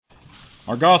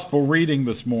Our gospel reading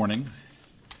this morning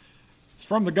is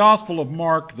from the Gospel of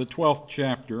Mark, the 12th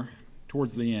chapter,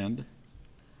 towards the end.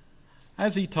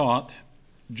 As he taught,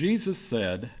 Jesus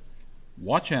said,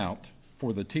 "Watch out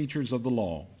for the teachers of the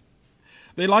law.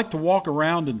 They like to walk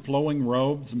around in flowing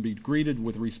robes and be greeted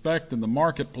with respect in the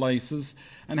marketplaces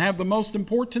and have the most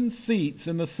important seats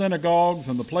in the synagogues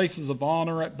and the places of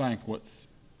honor at banquets.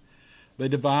 They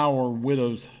devour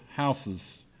widows'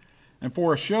 houses and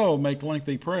for a show make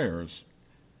lengthy prayers.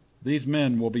 These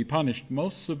men will be punished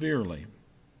most severely."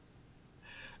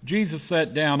 Jesus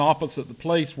sat down opposite the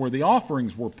place where the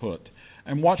offerings were put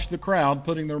and watched the crowd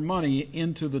putting their money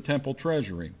into the temple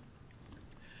treasury.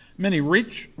 Many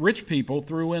rich people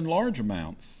threw in large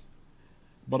amounts,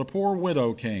 but a poor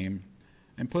widow came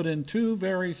and put in 2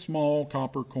 very small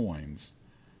copper coins,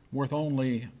 worth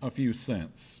only a few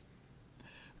cents.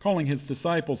 Calling his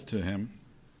disciples to him,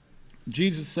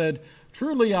 Jesus said,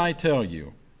 "Truly I tell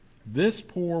you, this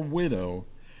poor widow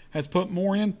has put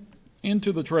more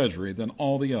into the treasury than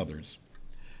all the others.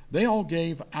 They all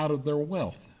gave out of their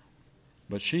wealth,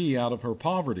 but she, out of her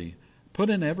poverty, put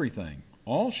in everything,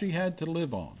 all she had to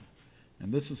live on."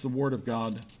 And this is the word of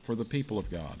God for the people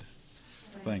of God.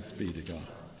 Thanks be to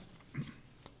God.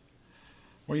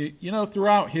 Well, you know,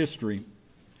 throughout history,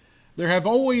 there have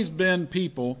always been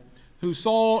people who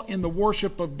saw in the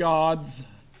worship of gods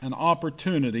an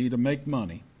opportunity to make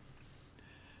money.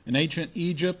 In ancient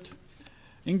Egypt,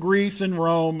 in Greece, and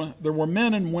Rome, there were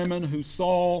men and women who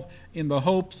saw in the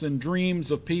hopes and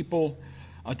dreams of people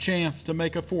a chance to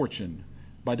make a fortune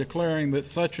by declaring that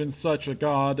such and such a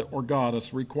god or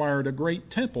goddess required a great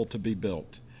temple to be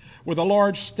built, with a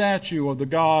large statue of the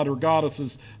god or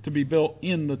goddesses to be built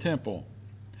in the temple.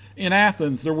 In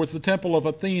Athens, there was the temple of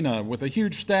Athena with a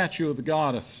huge statue of the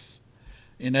goddess.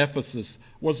 In Ephesus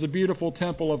was the beautiful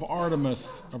temple of Artemis,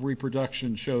 of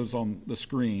reproduction shows on the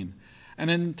screen. An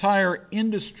entire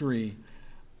industry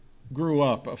grew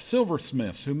up of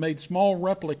silversmiths who made small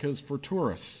replicas for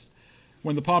tourists.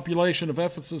 When the population of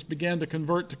Ephesus began to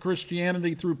convert to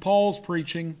Christianity through Paul's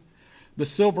preaching, the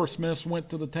silversmiths went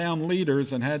to the town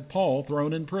leaders and had Paul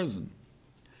thrown in prison.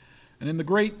 And in the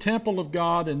great temple of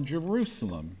God in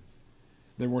Jerusalem,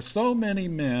 there were so many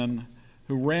men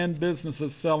who ran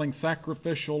businesses selling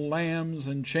sacrificial lambs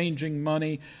and changing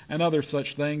money and other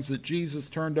such things that Jesus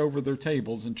turned over their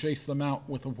tables and chased them out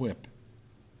with a whip.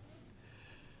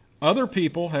 Other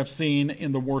people have seen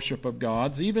in the worship of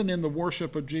gods, even in the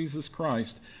worship of Jesus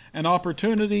Christ, an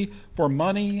opportunity for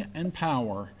money and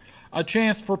power, a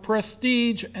chance for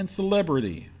prestige and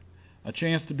celebrity, a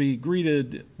chance to be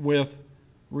greeted with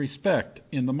respect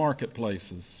in the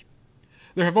marketplaces.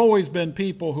 There have always been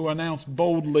people who announce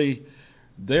boldly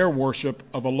their worship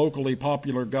of a locally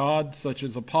popular god, such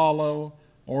as Apollo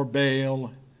or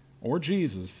Baal or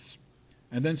Jesus,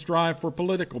 and then strive for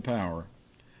political power.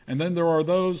 And then there are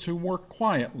those who work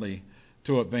quietly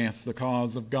to advance the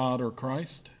cause of God or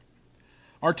Christ.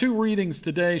 Our 2 readings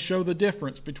today show the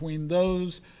difference between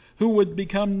those who would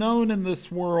become known in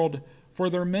this world for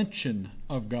their mention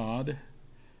of God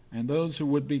and those who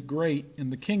would be great in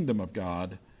the kingdom of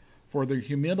God for their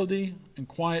humility and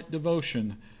quiet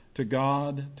devotion to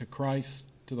God, to Christ,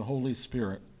 to the Holy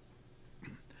Spirit.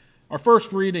 Our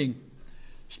first reading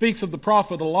speaks of the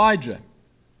prophet Elijah.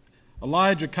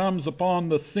 Elijah comes upon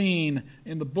the scene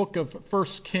in the book of 1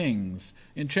 Kings.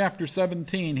 In chapter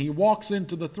 17, he walks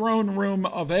into the throne room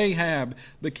of Ahab,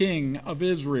 the king of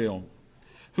Israel,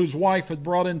 whose wife had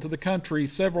brought into the country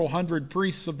several hundred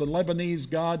priests of the Lebanese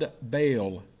god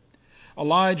Baal.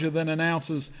 Elijah then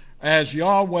announces, "As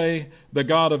Yahweh, the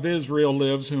God of Israel,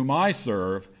 lives, whom I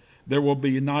serve, there will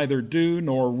be neither dew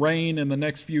nor rain in the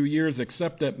next few years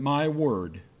except at my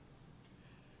word."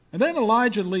 And then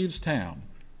Elijah leaves town.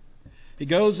 He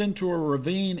goes into a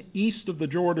ravine east of the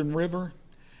Jordan River,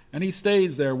 and he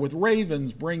stays there with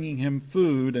ravens bringing him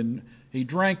food, and he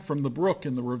drank from the brook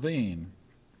in the ravine.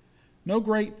 No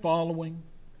great following,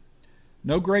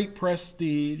 no great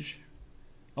prestige.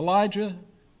 Elijah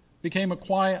became a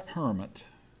quiet hermit.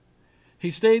 He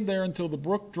stayed there until the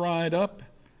brook dried up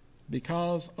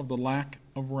because of the lack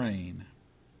of rain.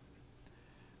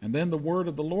 And then the word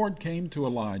of the Lord came to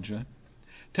Elijah,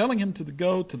 telling him to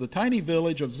go to the tiny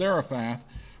village of Zarephath,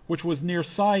 which was near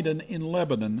Sidon in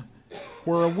Lebanon,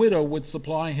 where a widow would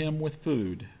supply him with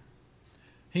food.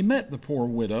 He met the poor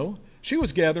widow. She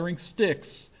was gathering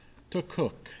sticks to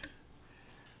cook.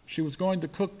 She was going to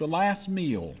cook the last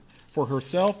meal for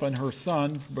herself and her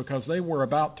son because they were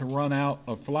about to run out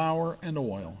of flour and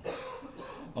oil.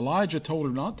 Elijah told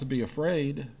her not to be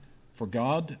afraid, for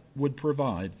God would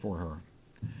provide for her.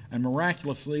 And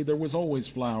miraculously, there was always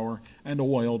flour and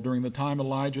oil during the time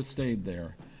Elijah stayed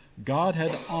there. God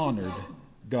had honored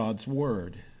God's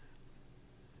word.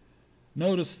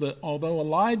 Notice that although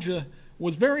Elijah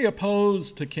was very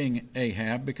opposed to King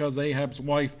Ahab because Ahab's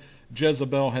wife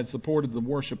Jezebel had supported the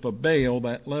worship of Baal,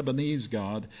 that Lebanese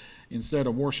god, instead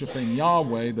of worshiping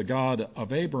Yahweh, the God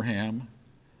of Abraham,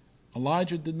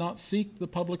 Elijah did not seek the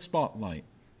public spotlight.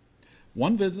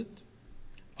 One visit,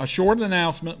 a short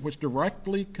announcement which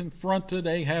directly confronted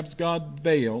Ahab's god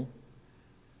Baal.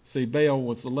 See, Baal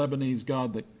was the Lebanese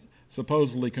god that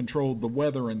supposedly controlled the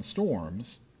weather and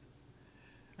storms.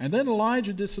 And then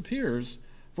Elijah disappears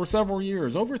for several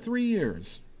years, over 3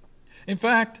 years. In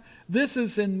fact, this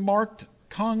is in marked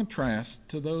contrast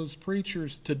to those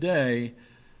preachers today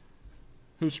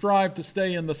who strive to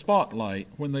stay in the spotlight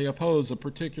when they oppose a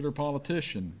particular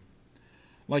politician,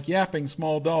 like yapping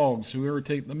small dogs who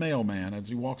irritate the mailman as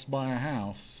he walks by a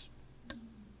house.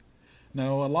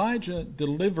 No, Elijah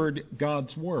delivered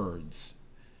God's words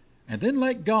and then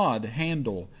let God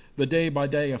handle the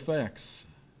day-by-day effects.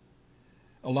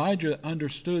 Elijah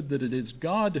understood that it is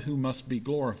God who must be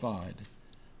glorified,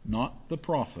 not the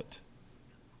prophet.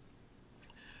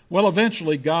 Well,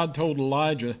 eventually God told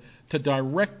Elijah to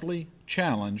directly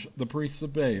challenge the priests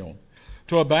of Baal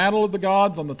to a battle of the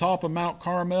gods on the top of Mount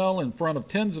Carmel in front of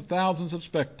tens of thousands of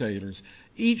spectators.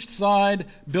 Each side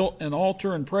built an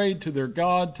altar and prayed to their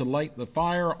God to light the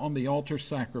fire on the altar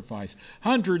sacrifice.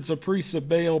 Hundreds of priests of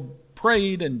Baal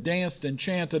prayed and danced and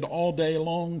chanted all day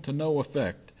long to no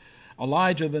effect.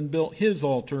 Elijah then built his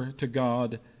altar to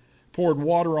God, poured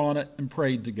water on it, and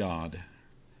prayed to God.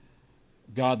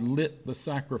 God lit the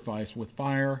sacrifice with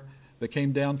fire that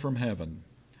came down from heaven.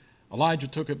 Elijah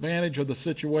took advantage of the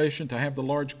situation to have the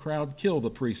large crowd kill the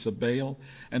priests of Baal.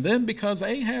 And then, because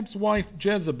Ahab's wife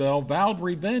Jezebel vowed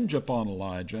revenge upon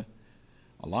Elijah,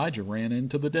 Elijah ran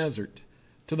into the desert,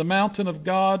 to the mountain of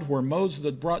God where Moses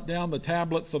had brought down the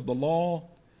tablets of the law,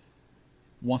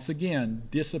 once again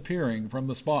disappearing from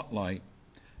the spotlight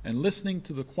and listening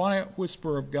to the quiet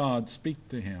whisper of God speak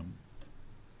to him.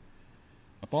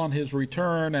 Upon his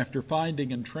return, after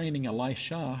finding and training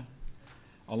Elisha,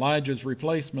 Elijah's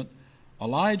replacement,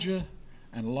 Elijah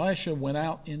and Elisha went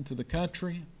out into the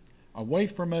country, away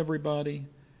from everybody,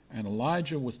 and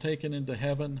Elijah was taken into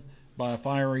heaven by a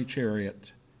fiery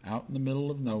chariot out in the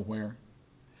middle of nowhere.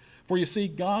 For you see,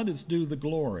 God is due the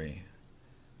glory,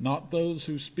 not those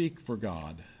who speak for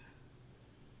God.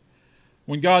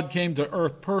 When God came to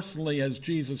earth personally as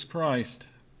Jesus Christ,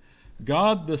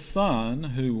 God the Son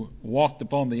who walked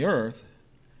upon the earth,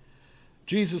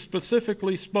 Jesus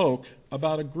specifically spoke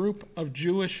about a group of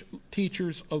Jewish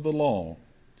teachers of the law.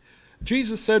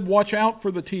 Jesus said, "Watch out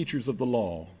for the teachers of the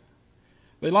law.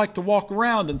 They like to walk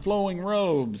around in flowing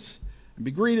robes and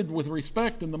be greeted with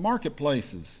respect in the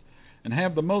marketplaces and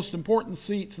have the most important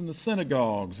seats in the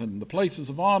synagogues and the places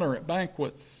of honor at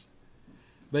banquets.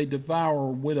 They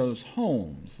devour widows'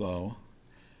 homes, though,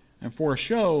 and for a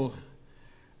show,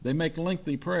 they make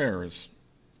lengthy prayers.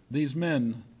 These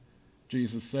men,"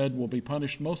 Jesus said, "will be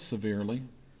punished most severely."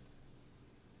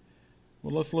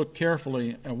 Well, let's look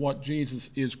carefully at what Jesus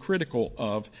is critical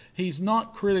of. He's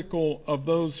not critical of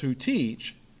those who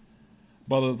teach,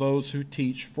 but of those who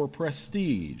teach for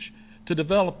prestige, to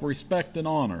develop respect and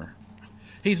honor.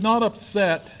 He's not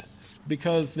upset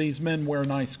because these men wear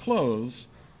nice clothes,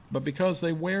 but because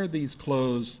they wear these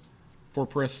clothes for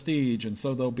prestige, and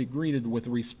so they'll be greeted with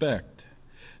respect.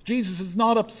 Jesus is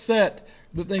not upset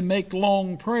that they make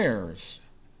long prayers,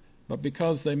 but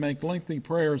because they make lengthy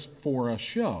prayers for a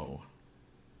show.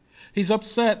 He's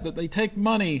upset that they take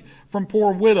money from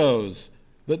poor widows,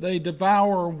 that they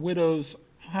devour widows'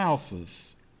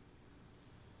 houses.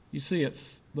 You see,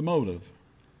 it's the motive.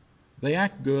 They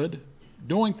act good,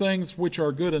 doing things which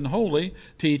are good and holy,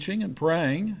 teaching and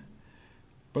praying,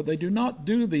 but they do not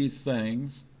do these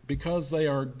things because they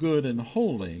are good and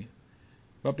holy,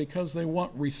 but because they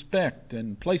want respect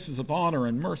and places of honor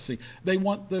and mercy. They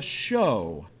want the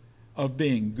show of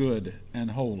being good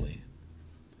and holy.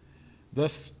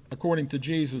 Thus, according to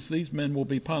Jesus, these men will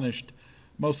be punished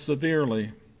most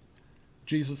severely.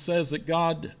 Jesus says that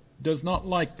God does not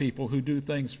like people who do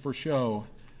things for show.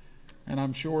 And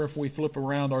I'm sure if we flip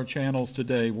around our channels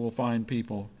today, we'll find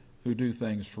people who do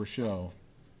things for show.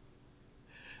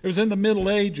 It was in the Middle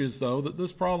Ages, though, that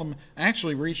this problem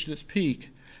actually reached its peak.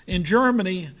 In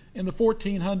Germany, in the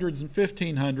 1400s and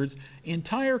 1500s,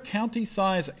 entire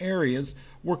county-size areas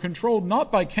were controlled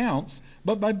not by counts,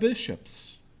 but by bishops.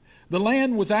 The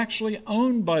land was actually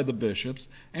owned by the bishops,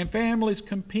 and families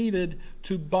competed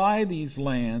to buy these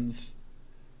lands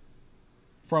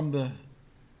from the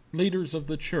leaders of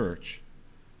the church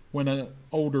when an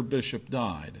older bishop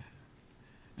died.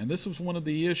 And this was one of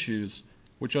the issues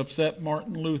which upset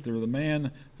Martin Luther, the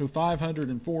man who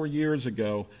 504 years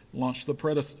ago launched the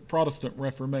Protestant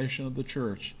Reformation of the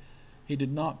church. He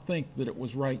did not think that it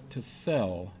was right to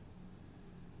sell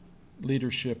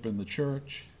leadership in the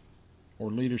church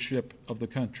or leadership of the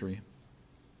country.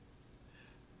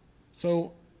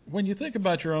 So when you think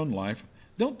about your own life,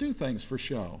 don't do things for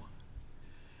show.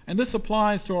 And this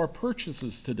applies to our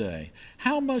purchases today.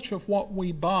 How much of what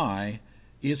we buy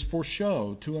is for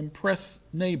show, to impress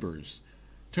neighbors,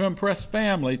 to impress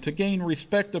family, to gain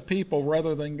respect of people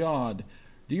rather than God?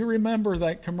 Do you remember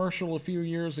that commercial a few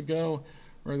years ago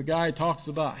where the guy talks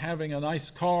about having a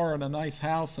nice car and a nice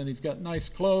house and he's got nice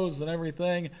clothes and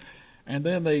everything, and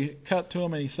then they cut to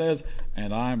him and he says,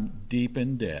 "And I'm deep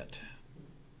in debt"?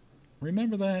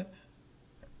 Remember that?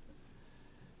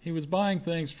 He was buying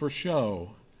things for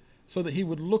show so that he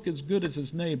would look as good as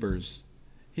his neighbors.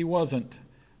 He wasn't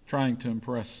trying to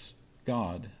impress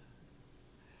God.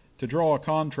 To draw a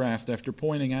contrast after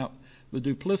pointing out the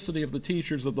duplicity of the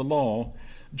teachers of the law,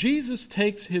 Jesus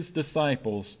takes his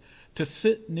disciples to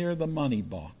sit near the money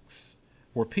box,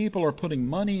 where people are putting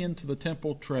money into the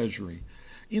temple treasury.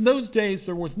 In those days,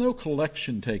 there was no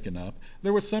collection taken up.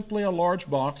 There was simply a large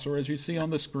box, or as you see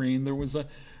on the screen, there was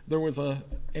a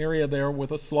area there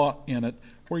with a slot in it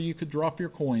where you could drop your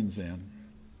coins in.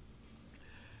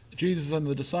 Jesus and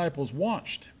the disciples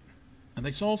watched, and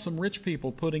they saw some rich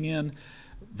people putting in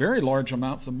very large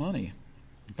amounts of money.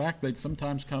 In fact, they'd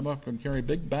sometimes come up and carry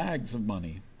big bags of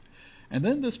money. And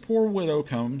then this poor widow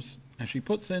comes, and she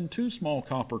puts in 2 small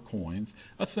copper coins,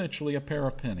 essentially a pair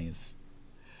of pennies.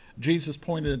 Jesus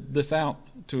pointed this out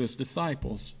to his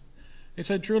disciples. He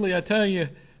said, "Truly I tell you,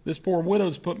 this poor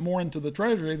widow's put more into the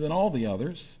treasury than all the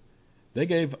others. They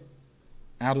gave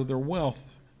out of their wealth,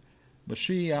 but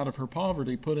she, out of her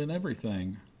poverty, put in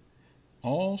everything,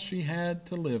 all she had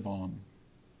to live on."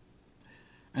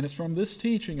 And it's from this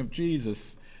teaching of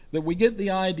Jesus that we get the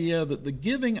idea that the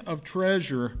giving of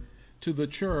treasure to the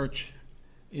church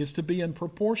is to be in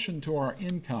proportion to our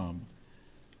income.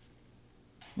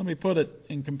 Let me put it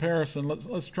in comparison.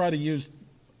 Let's try to use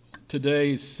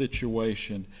today's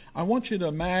situation. I want you to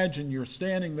imagine you're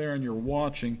standing there and you're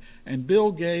watching, and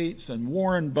Bill Gates and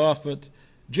Warren Buffett,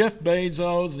 Jeff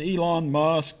Bezos, Elon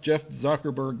Musk, Jeff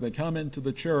Zuckerberg, they come into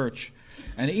the church,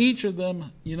 and each of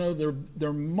them,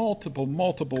 they're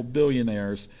multiple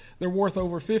billionaires. They're worth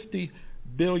over $50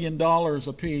 billion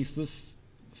apiece. This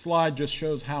slide just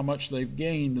shows how much they've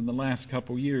gained in the last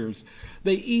couple years.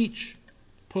 They each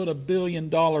put $1 billion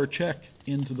check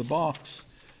into the box.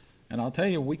 And I'll tell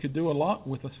you, we could do a lot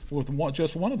with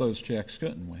just one of those checks,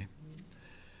 couldn't we?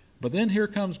 But then here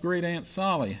comes Great Aunt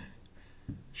Sally.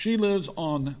 She lives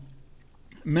on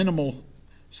minimal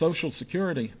Social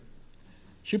Security.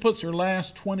 She puts her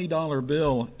last $20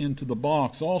 bill into the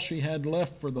box, all she had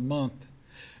left for the month.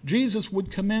 Jesus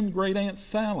would commend Great Aunt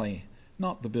Sally,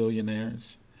 not the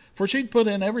billionaires. For she'd put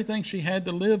in everything she had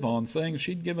to live on, saying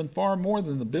she'd given far more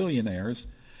than the billionaires,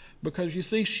 because, you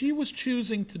see, she was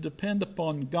choosing to depend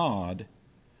upon God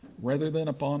rather than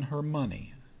upon her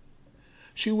money.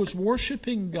 She was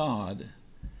worshiping God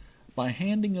by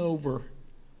handing over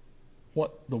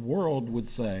what the world would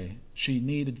say she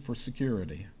needed for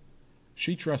security.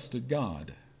 She trusted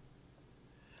God.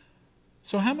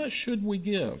 So how much should we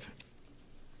give?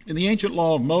 In the ancient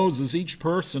law of Moses, each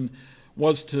person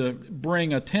was to bring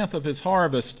 1/10 of his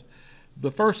harvest,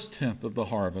 the first 10th of the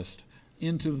harvest,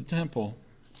 into the temple.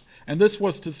 And this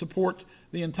was to support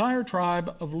the entire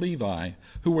tribe of Levi,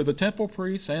 who were the temple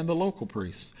priests and the local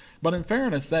priests. But in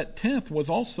fairness, that 10th was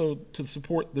also to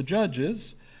support the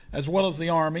judges, as well as the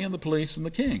army and the police and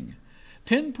the king.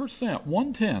 10%,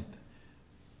 1/10.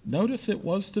 Notice it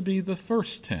was to be the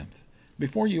first 10th,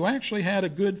 before you actually had a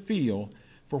good feel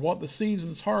for what the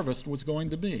season's harvest was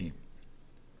going to be.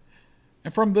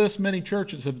 And from this, many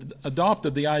churches have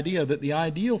adopted the idea that the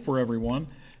ideal for everyone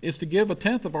is to give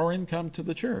 1/10 of our income to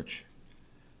the church.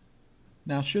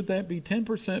 Now, should that be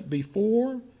 10%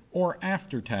 before or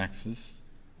after taxes?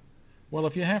 Well,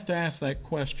 if you have to ask that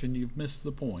question, you've missed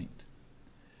the point.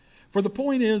 For the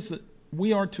point is that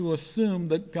we are to assume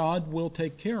that God will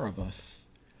take care of us.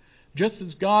 Just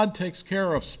as God takes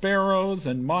care of sparrows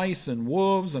and mice and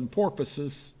wolves and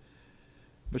porpoises.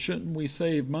 But shouldn't we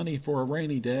save money for a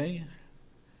rainy day?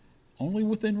 Only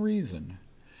within reason.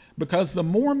 Because the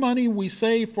more money we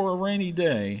save for a rainy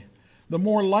day, the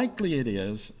more likely it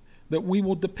is that we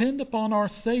will depend upon our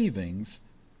savings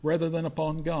rather than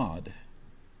upon God.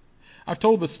 I've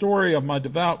told the story of my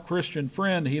devout Christian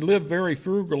friend. He lived very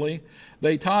frugally.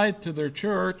 They tithed to their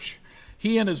church.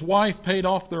 He and his wife paid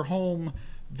off their home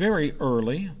very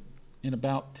early, in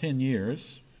about 10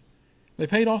 years. They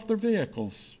paid off their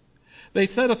vehicles. They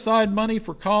set aside money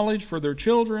for college for their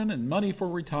children and money for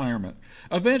retirement.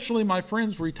 Eventually, my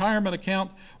friend's retirement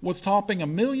account was topping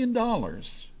 $1 million.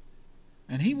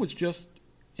 And he was just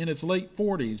in his late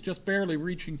 40s, just barely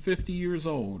reaching 50 years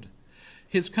old.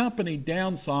 His company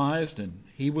downsized and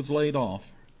he was laid off.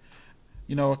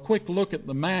 A quick look at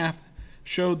the math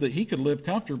showed that he could live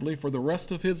comfortably for the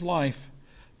rest of his life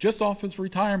just off his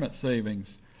retirement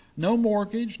savings. No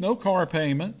mortgage, no car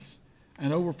payments,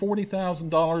 and over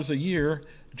 $40,000 a year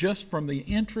just from the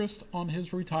interest on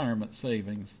his retirement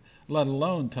savings, let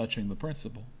alone touching the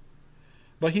principal.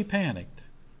 But he panicked.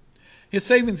 His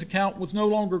savings account was no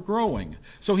longer growing,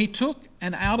 so he took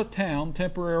an out-of-town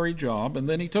temporary job, and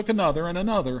then he took another and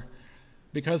another,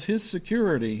 because his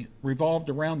security revolved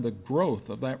around the growth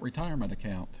of that retirement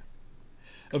account.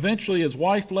 Eventually, his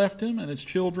wife left him and his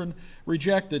children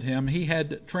rejected him. He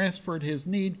had transferred his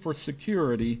need for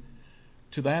security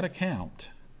to that account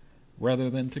rather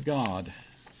than to God.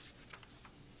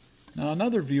 Now,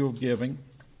 another view of giving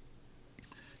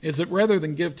is that rather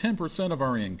than give 10% of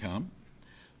our income,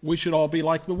 we should all be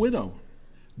like the widow,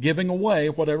 giving away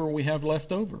whatever we have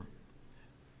left over.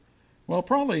 Well,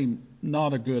 probably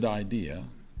not a good idea,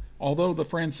 although the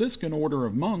Franciscan order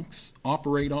of monks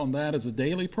operate on that as a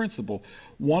daily principle.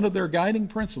 One of their guiding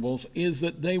principles is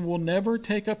that they will never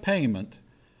take a payment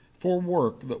for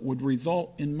work that would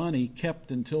result in money kept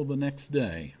until the next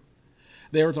day.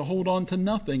 They are to hold on to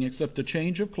nothing except a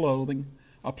change of clothing,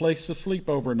 a place to sleep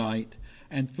overnight,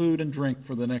 and food and drink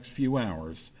for the next few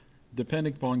hours,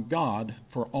 depending upon God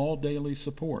for all daily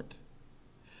support.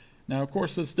 Now, of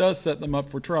course, this does set them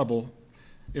up for trouble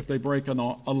if they break a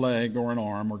leg or an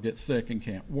arm or get sick and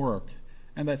can't work,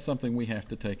 and that's something we have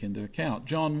to take into account.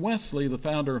 John Wesley, the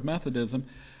founder of Methodism,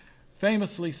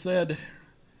 famously said,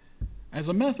 "As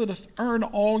a Methodist, earn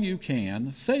all you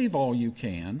can, save all you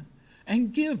can,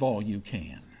 and give all you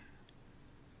can."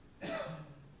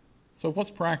 So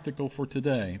what's practical for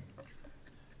today?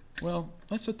 Well,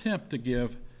 let's attempt to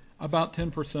give about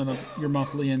 10% of your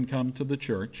monthly income to the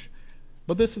church,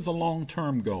 but this is a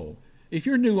long-term goal. If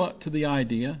you're new to the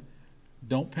idea,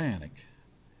 don't panic.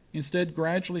 Instead,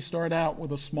 gradually start out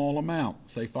with a small amount,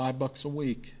 say $5 a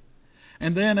week.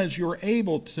 And then as you're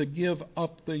able to give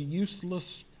up the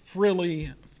useless,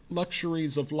 frilly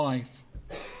luxuries of life,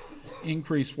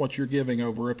 increase what you're giving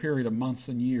over a period of months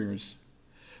and years.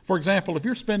 For example, if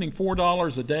you're spending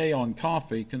 $4 a day on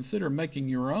coffee, consider making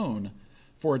your own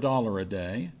for $1 a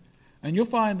day, and you'll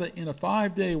find that in a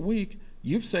 5-day week,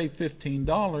 you've saved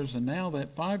 $15, and now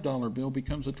that $5 bill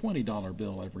becomes a $20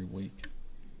 bill every week.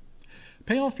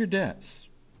 Pay off your debts.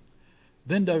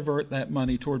 Then divert that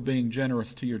money toward being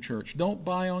generous to your church. Don't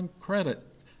buy on credit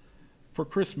for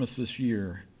Christmas this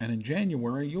year, and in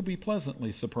January you'll be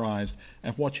pleasantly surprised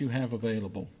at what you have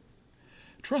available.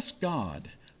 Trust God,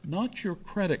 not your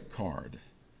credit card.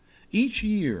 Each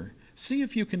year, see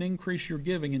if you can increase your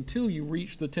giving until you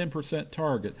reach the 10%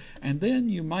 target, and then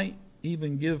you might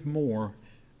even give more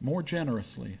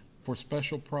generously for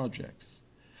special projects.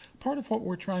 Part of what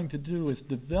we're trying to do is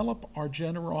develop our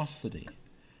generosity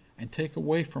and take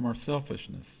away from our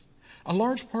selfishness. A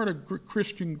large part of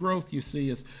Christian growth, you see,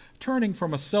 is turning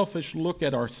from a selfish look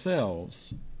at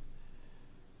ourselves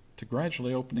to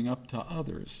gradually opening up to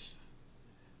others.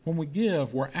 When we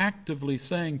give, we're actively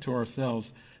saying to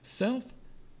ourselves,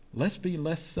 let's be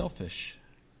less selfish.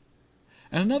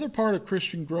 And another part of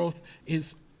Christian growth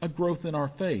is a growth in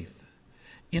our faith,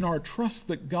 in our trust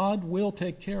that God will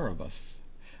take care of us.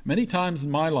 Many times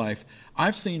in my life,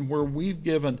 I've seen where we've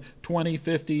given $20,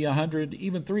 $50, $100,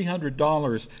 even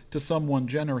 $300 to someone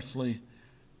generously,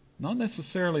 not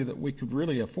necessarily that we could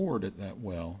really afford it that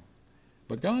well,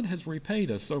 but God has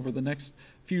repaid us over the next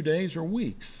few days or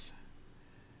weeks.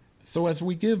 So as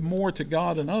we give more to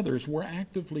God and others, we're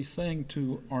actively saying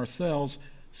to ourselves,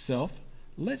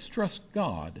 let's trust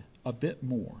God a bit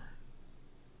more.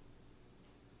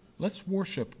 Let's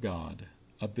worship God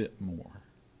a bit more.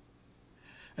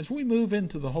 As we move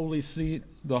into the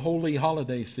holy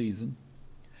holiday season,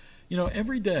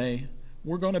 every day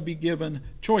we're going to be given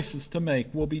choices to make.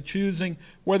 We'll be choosing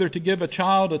whether to give a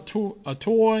child a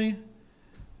toy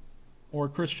or a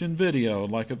Christian video,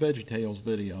 like a VeggieTales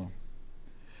video.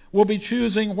 We'll be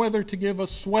choosing whether to give a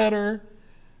sweater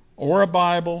or a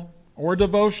Bible or a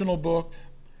devotional book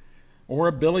or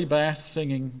a Billy Bass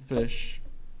singing fish.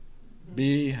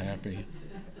 Be happy.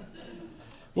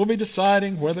 We'll be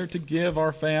deciding whether to give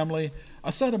our family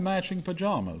a set of matching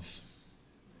pajamas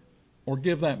or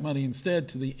give that money instead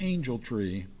to the angel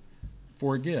tree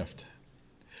for a gift.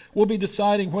 We'll be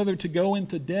deciding whether to go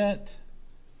into debt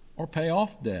or pay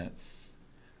off debts.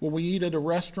 Will we eat at a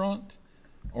restaurant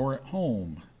or at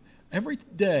home? Every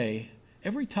day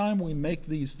Every time we make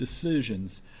these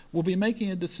decisions, we'll be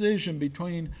making a decision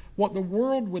between what the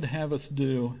world would have us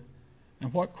do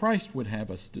and what Christ would have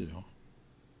us do.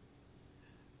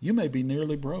 You may be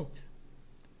nearly broke.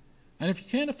 And if you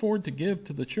can't afford to give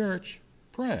to the church,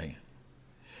 pray.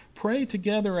 Pray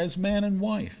together as man and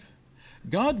wife.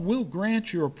 God will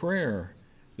grant your prayer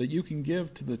that you can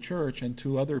give to the church and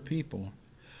to other people.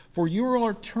 For you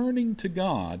are turning to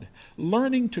God,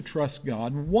 learning to trust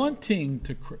God, wanting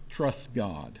to trust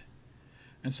God.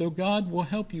 And so God will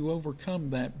help you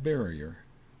overcome that barrier.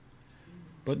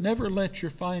 But never let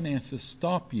your finances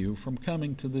stop you from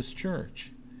coming to this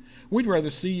church. We'd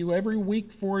rather see you every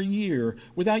week for a year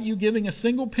without you giving a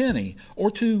single penny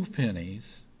or 2 pennies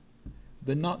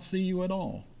than not see you at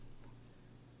all.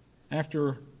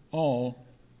 After all,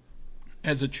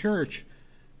 as a church,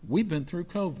 we've been through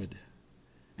COVID.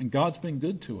 And God's been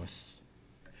good to us.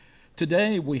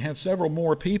 Today we have several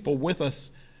more people with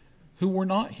us who were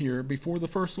not here before the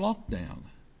first lockdown.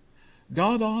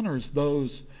 God honors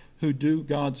those who do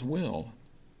God's will,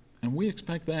 and we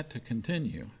expect that to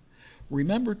continue.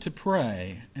 Remember to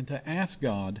pray and to ask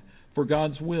God for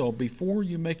God's will before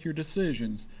you make your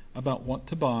decisions about what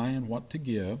to buy and what to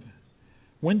give,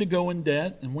 when to go in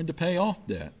debt and when to pay off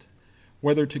debt,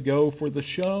 whether to go for the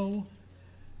show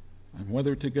and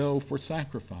whether to go for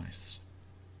sacrifice.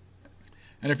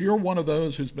 And if you're one of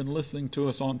those who's been listening to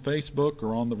us on Facebook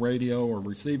or on the radio or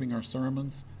receiving our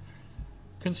sermons,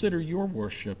 consider your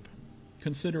worship.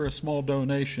 Consider a small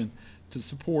donation to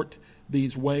support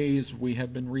these ways we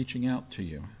have been reaching out to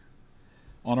you.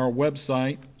 On our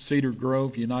website,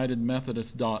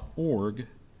 cedargroveunitedmethodist.org,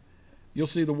 you'll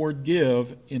see the word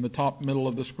give in the top middle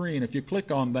of the screen. If you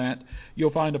click on that,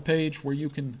 you'll find a page where you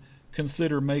can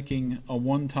consider making a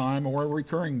one-time or a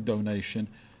recurring donation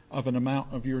of an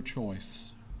amount of your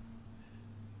choice.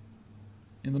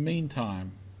 In the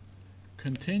meantime,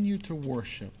 continue to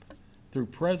worship through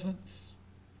presence,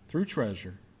 through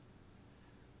treasure,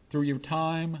 through your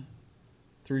time,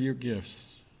 through your gifts.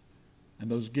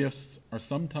 And those gifts are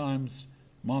sometimes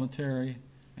monetary,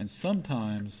 and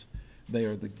sometimes they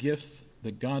are the gifts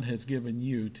that God has given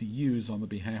you to use on the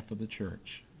behalf of the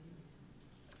church.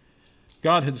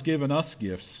 God has given us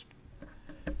gifts,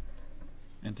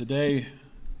 and today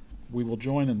we will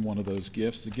join in one of those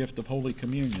gifts, the gift of Holy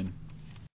Communion.